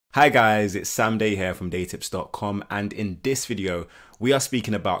Hi guys, it's Sam Day here from DeyTips.com, and in this video we are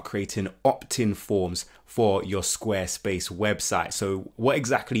speaking about creating opt-in forms for your Squarespace website. So what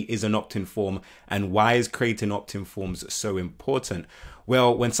exactly is an opt-in form and why is creating opt-in forms so important?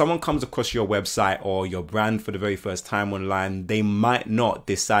 Well, when someone comes across your website or your brand for the very first time online, they might not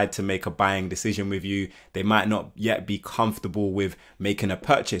decide to make a buying decision with you. They might not yet be comfortable with making a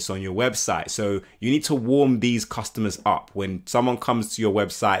purchase on your website. So you need to warm these customers up. When someone comes to your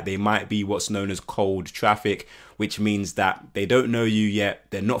website, they might be what's known as cold traffic, which means that they don't know you yet,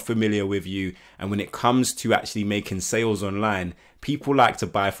 they're not familiar with you. And when it comes to actually making sales online, people like to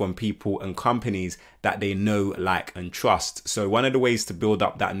buy from people and companies that they know, like, and trust. So one of the ways to build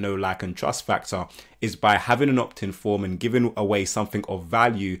up that know, like, and trust factor is by having an opt-in form and giving away something of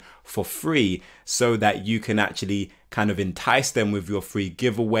value for free so that you can actually kind of entice them with your free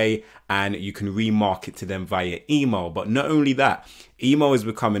giveaway and you can remarket to them via email. But not only that, email is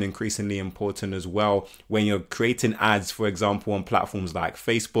becoming increasingly important as well. When you're creating ads, for example, on platforms like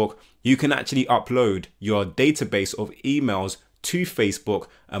Facebook, you can actually upload your database of emails to Facebook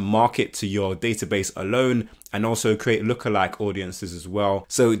and market to your database alone, and also create lookalike audiences as well.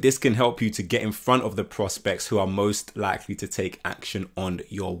 So this can help you to get in front of the prospects who are most likely to take action on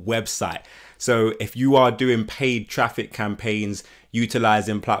your website. So if you are doing paid traffic campaigns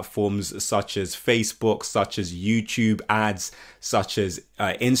utilizing platforms such as Facebook, such as YouTube ads, such as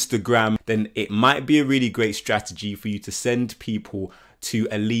Instagram, then it might be a really great strategy for you to send people to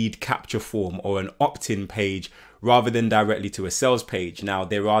a lead capture form or an opt-in page rather than directly to a sales page. Now,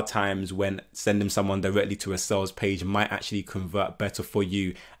 there are times when sending someone directly to a sales page might actually convert better for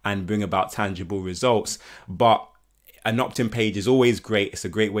you and bring about tangible results, but an opt-in page is always great. It's a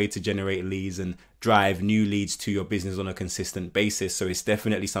great way to generate leads and drive new leads to your business on a consistent basis. So it's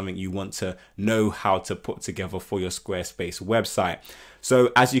definitely something you want to know how to put together for your Squarespace website.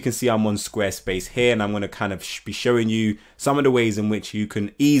 So as you can see, I'm on Squarespace here, and I'm going to kind of be showing you some of the ways in which you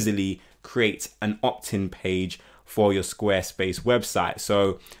can easily create an opt-in page for your Squarespace website.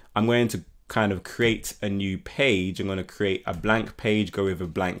 So I'm going to kind of create a new page. I'm going to create a blank page, go with a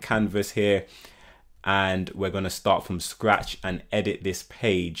blank canvas here, and we're going to start from scratch and edit this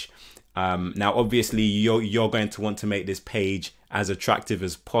page. Now, obviously, you're going to want to make this page as attractive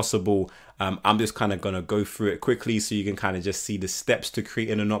as possible. I'm just kind of going to go through it quickly so you can kind of just see the steps to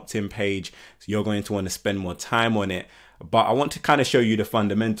creating an opt-in page. So you're going to want to spend more time on it, but I want to kind of show you the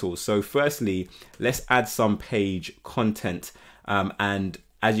fundamentals. So firstly, let's add some page content. And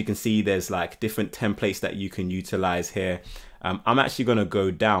as you can see, there's like different templates that you can utilize here. I'm actually going to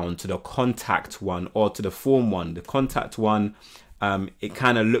go down to the contact one or to the form one. The contact one, it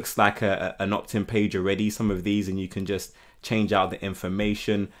kind of looks like an opt-in page already, some of these, and you can just change out the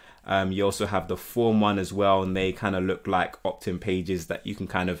information. You also have the form one as well, and they kind of look like opt-in pages that you can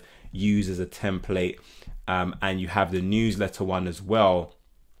kind of use as a template. And you have the newsletter one as well,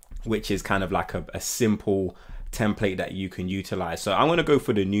 which is kind of like a simple template that you can utilize. So I'm going to go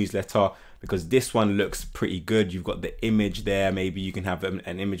for the newsletter because this one looks pretty good. You've got the image there. Maybe you can have an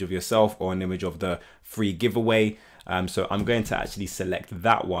image of yourself or an image of the free giveaway. So I'm going to actually select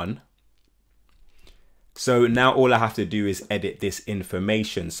that one. So now all I have to do is edit this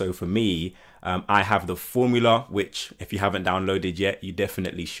information. So for me, I have the formula, which if you haven't downloaded yet, you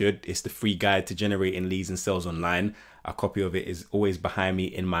definitely should. It's the free guide to generating leads and sales online. A copy of it is always behind me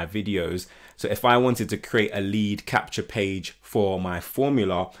in my videos. So if I wanted to create a lead capture page for my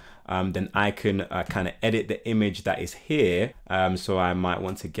formula, then I can kind of edit the image that is here. So I might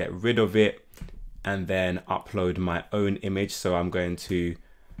want to get rid of it and then upload my own image. So I'm going to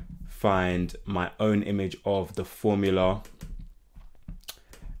find my own image of the formula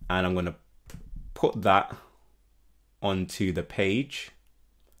and I'm going to put that onto the page.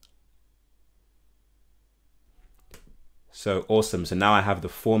 So awesome. So now I have the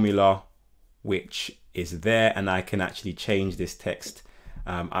formula which is there, and I can actually change this text.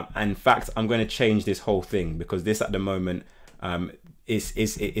 In fact, I'm going to change this whole thing because this at the moment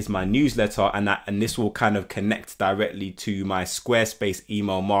is my newsletter, and this will kind of connect directly to my Squarespace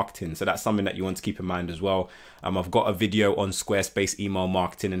email marketing. So that's something that you want to keep in mind as well. I've got a video on Squarespace email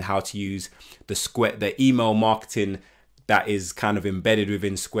marketing and how to use the email marketing that is kind of embedded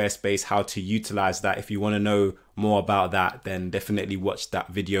within Squarespace, how to utilize that. If you want to know more about that, then definitely watch that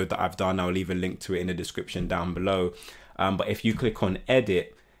video that I've done. I'll leave a link to it in the description down below. But if you click on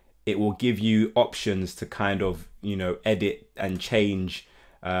edit, it will give you options to kind of, edit and change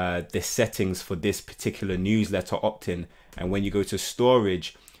the settings for this particular newsletter opt-in. And when you go to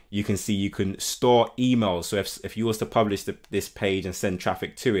storage, you can see you can store emails. So if you was to publish this page and send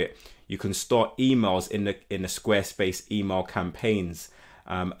traffic to it, you can store emails in the Squarespace email campaigns.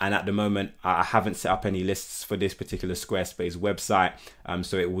 And at the moment, I haven't set up any lists for this particular Squarespace website.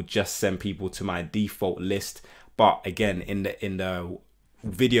 So it will just send people to my default list. But again, in the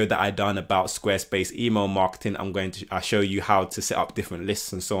video that I done about Squarespace email marketing, I'll show you how to set up different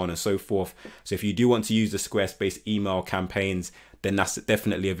lists and so on and so forth. So if you do want to use the Squarespace email campaigns, then that's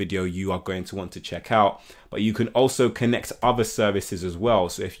definitely a video you are going to want to check out. But you can also connect other services as well.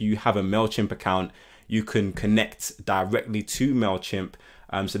 So if you have a Mailchimp account, you can connect directly to Mailchimp.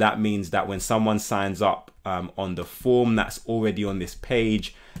 So that means that when someone signs up on the form that's already on this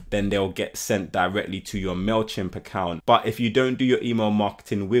page, then they'll get sent directly to your Mailchimp account. But if you don't do your email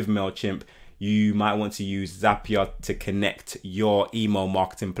marketing with Mailchimp, you might want to use Zapier to connect your email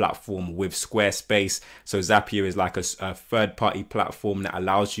marketing platform with Squarespace. So Zapier is like a third-party platform that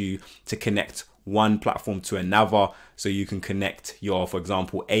allows you to connect one platform to another. So you can connect your, for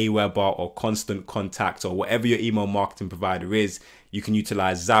example, Aweber or Constant Contact or whatever your email marketing provider is. You can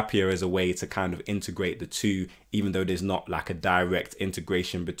utilize Zapier as a way to kind of integrate the two, even though there's not like a direct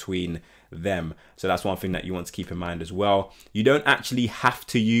integration between them. So that's one thing that you want to keep in mind as well. You don't actually have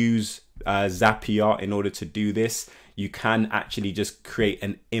to use Zapier in order to do this. You can actually just create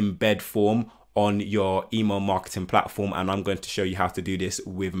an embed form on your email marketing platform, and I'm going to show you how to do this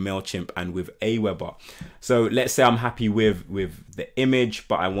with Mailchimp and with Aweber. So let's say I'm happy with the image,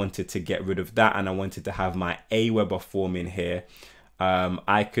 but I wanted to get rid of that and I wanted to have my Aweber form in here.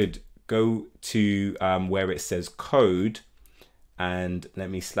 I could go to where it says code, and let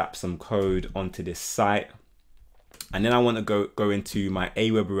me slap some code onto this site. And then I want to go into my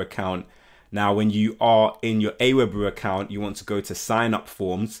Aweber account. Now, when you are in your Aweber account, you want to go to sign up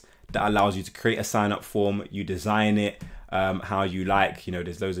forms. That allows you to create a sign up form. You design it how you like. You know,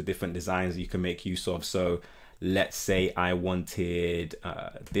 there's loads of different designs that you can make use of. So let's say I wanted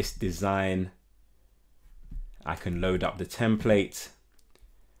this design. I can load up the template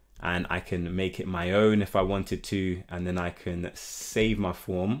and I can make it my own if I wanted to. And then I can save my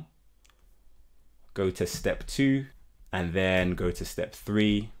form, go to step 2, and then go to step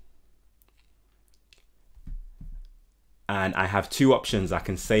 3. And I have two options. I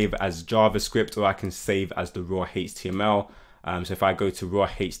can save as JavaScript or I can save as the raw HTML. So if I go to raw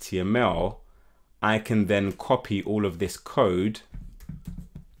HTML, I can then copy all of this code.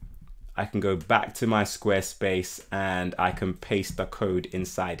 I can go back to my Squarespace and I can paste the code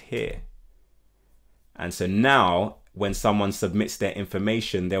inside here. And so now when someone submits their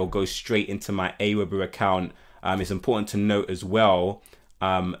information, they'll go straight into my Aweber account. It's important to note as well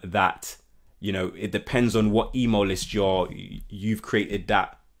that, you know, it depends on what email list you've created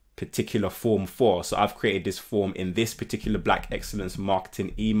that particular form for. So I've created this form in this particular Black Excellence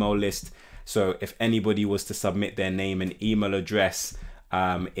Marketing email list. So if anybody was to submit their name and email address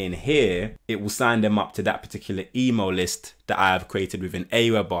in here, it will sign them up to that particular email list that I have created within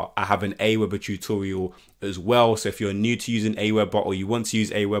Aweber. I have an Aweber tutorial as well. So if you're new to using Aweber or you want to use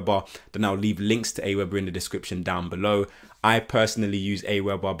Aweber, then I'll leave links to Aweber in the description down below. I personally use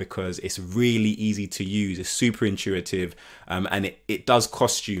Aweber because it's really easy to use. It's super intuitive, and it does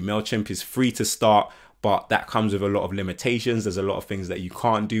cost you. Mailchimp is free to start, but that comes with a lot of limitations. There's a lot of things that you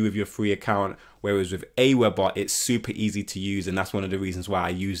can't do with your free account. Whereas with Aweber, it's super easy to use, and that's one of the reasons why I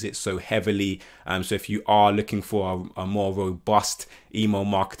use it so heavily. So if you are looking for a more robust email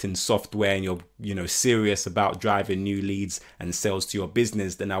marketing software and you're serious about driving new leads and sales to your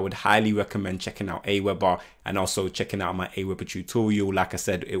business, then I would highly recommend checking out Aweber and also checking out my Aweber tutorial. Like I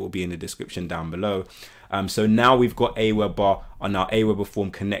said, it will be in the description down below. So now we've got Aweber on our Aweber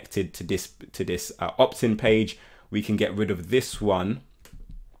form connected to this opt-in page. We can get rid of this one.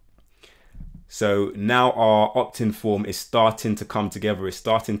 So now our opt-in form is starting to come together. It's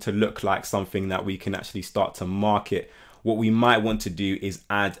starting to look like something that we can actually start to market. What we might want to do is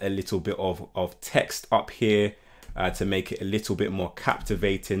add a little bit of text up here to make it a little bit more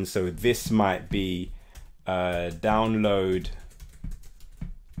captivating. So this might be download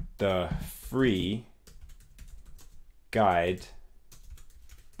the free guide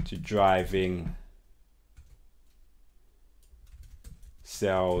to driving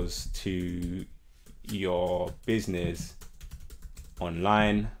sales to your business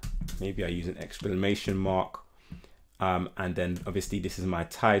online. Maybe I use an exclamation mark, and then obviously this is my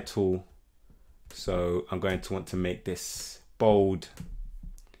title, so I'm going to want to make this bold,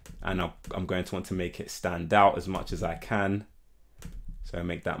 and I'm going to want to make it stand out as much as I can. So I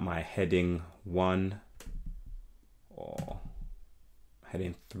make that my heading 1 or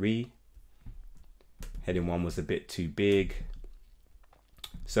heading 3. Heading 1 was a bit too big.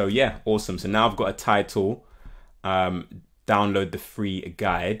 So yeah, awesome. So now I've got a title, download the free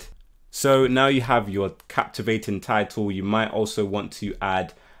guide. So now you have your captivating title. You might also want to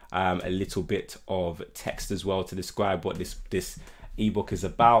add a little bit of text as well to describe what this ebook is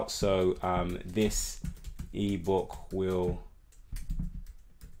about. So this ebook will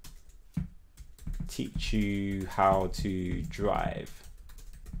teach you how to drive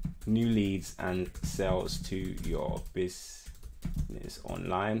new leads and sales to your business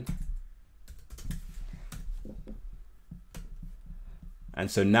online. And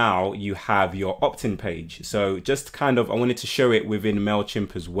so now you have your opt-in page. So just kind of, I wanted to show it within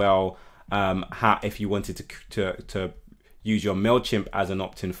Mailchimp as well. How, if you wanted to use your Mailchimp as an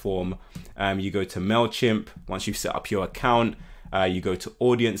opt-in form, you go to Mailchimp. Once you've set up your account, you go to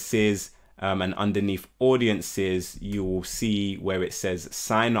audiences, and underneath audiences, you will see where it says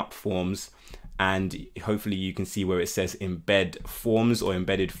sign up forms. And hopefully you can see where it says embed forms or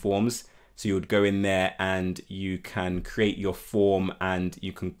embedded forms. So you would go in there and you can create your form and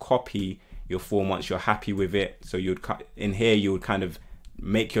you can copy your form once you're happy with it. So you would in here, you would kind of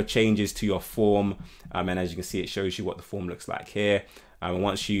make your changes to your form. And as you can see, it shows you what the form looks like here. And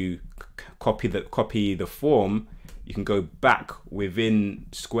once you copy the form, you can go back within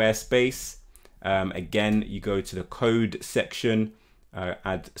Squarespace. Again, you go to the code section,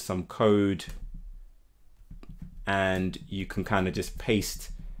 add some code, and you can kind of just paste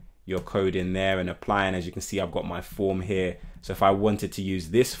your code in there and apply. And as you can see, I've got my form here. So if I wanted to use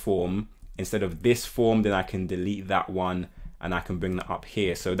this form instead of this form, then I can delete that one and I can bring that up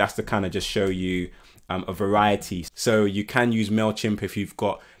here. So that's to kind of just show you a variety. So you can use Mailchimp if you've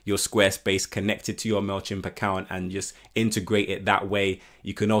got your Squarespace connected to your Mailchimp account and just integrate it that way.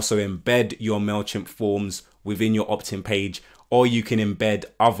 You can also embed your Mailchimp forms within your opt-in page, or you can embed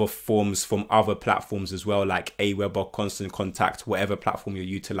other forms from other platforms as well, like Aweber, Constant Contact, whatever platform you're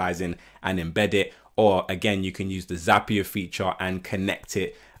utilizing, and embed it. Or again, you can use the Zapier feature and connect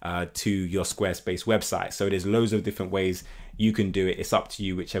it to your Squarespace website. So there's loads of different ways you can do it. It's up to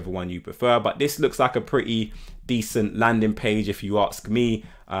you, whichever one you prefer. But this looks like a pretty decent landing page if you ask me.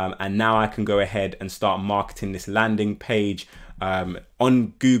 And now I can go ahead and start marketing this landing page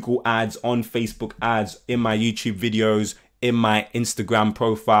on Google ads, on Facebook ads, in my YouTube videos, in my Instagram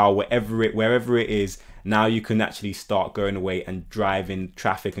profile, wherever it is. Now you can actually start going away and driving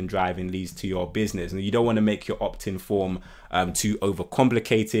traffic and driving leads to your business. And you don't want to make your opt-in form too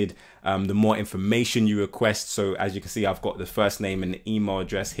overcomplicated. The more information you request, so as you can see, I've got the first name and the email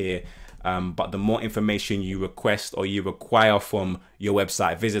address here. But the more information you request or you require from your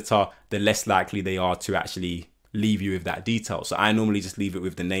website visitor, the less likely they are to actually leave you with that detail. So I normally just leave it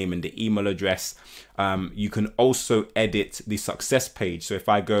with the name and the email address. You can also edit the success page. So if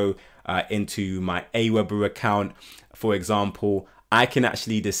I go into my Aweber account, for example, I can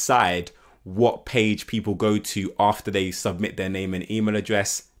actually decide what page people go to after they submit their name and email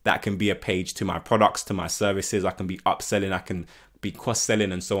address. That can be a page to my products, to my services. I can be upselling, I can be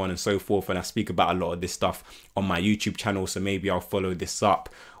cross-selling, and so on and so forth. And I speak about a lot of this stuff on my YouTube channel. So maybe I'll follow this up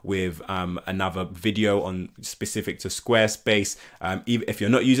with another video on specific to Squarespace. Even if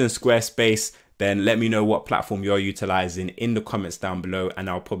you're not using Squarespace, then let me know what platform you're utilizing in the comments down below, and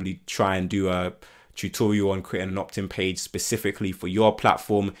I'll probably try and do a tutorial on creating an opt-in page specifically for your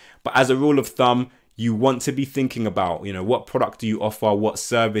platform. But as a rule of thumb, you want to be thinking about, you know, what product do you offer? What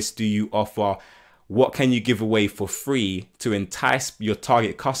service do you offer? What can you give away for free to entice your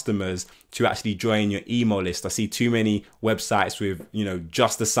target customers to actually join your email list? I see too many websites with, you know,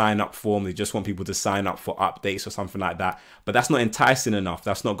 just a sign up form. They just want people to sign up for updates or something like that. But that's not enticing enough.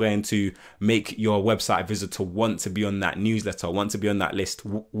 That's not going to make your website visitor want to be on that newsletter, want to be on that list.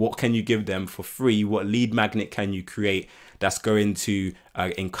 What can you give them for free? What lead magnet can you create that's going to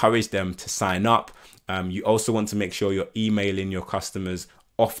encourage them to sign up? You also want to make sure you're emailing your customers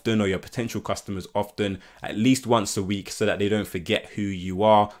often, or your potential customers often, at least once a week, so that they don't forget who you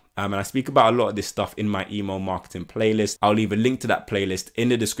are. And I speak about a lot of this stuff in my email marketing playlist. I'll leave a link to that playlist in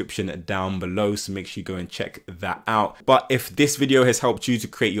the description down below, so make sure you go and check that out. But if this video has helped you to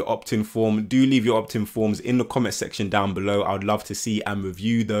create your opt-in form, do leave your opt-in forms in the comment section down below. I would love to see and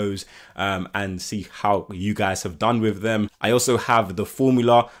review those and see how you guys have done with them. I also have the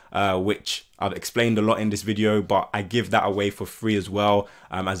formula, which I've explained a lot in this video, but I give that away for free as well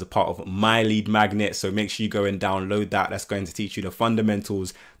as a part of my lead magnet. So make sure you go and download that. That's going to teach you the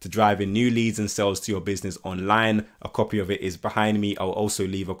fundamentals to driving new leads and sales to your business online. A copy of it is behind me. I'll also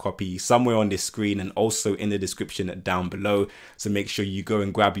leave a copy somewhere on this screen and also in the description down below. So make sure you go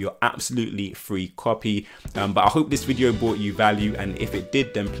and grab your absolutely free copy. But I hope this video brought you value, and if it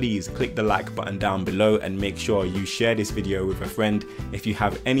did, then please click the like button down below and make sure you share this video with a friend. If you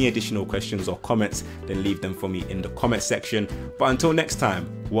have any additional questions or comments, then leave them for me in the comment section. But until next time,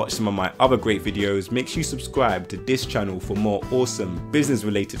 watch some of my other great videos, make sure you subscribe to this channel for more awesome business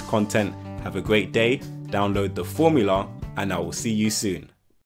related content. Have a great day, download the formula, and I will see you soon.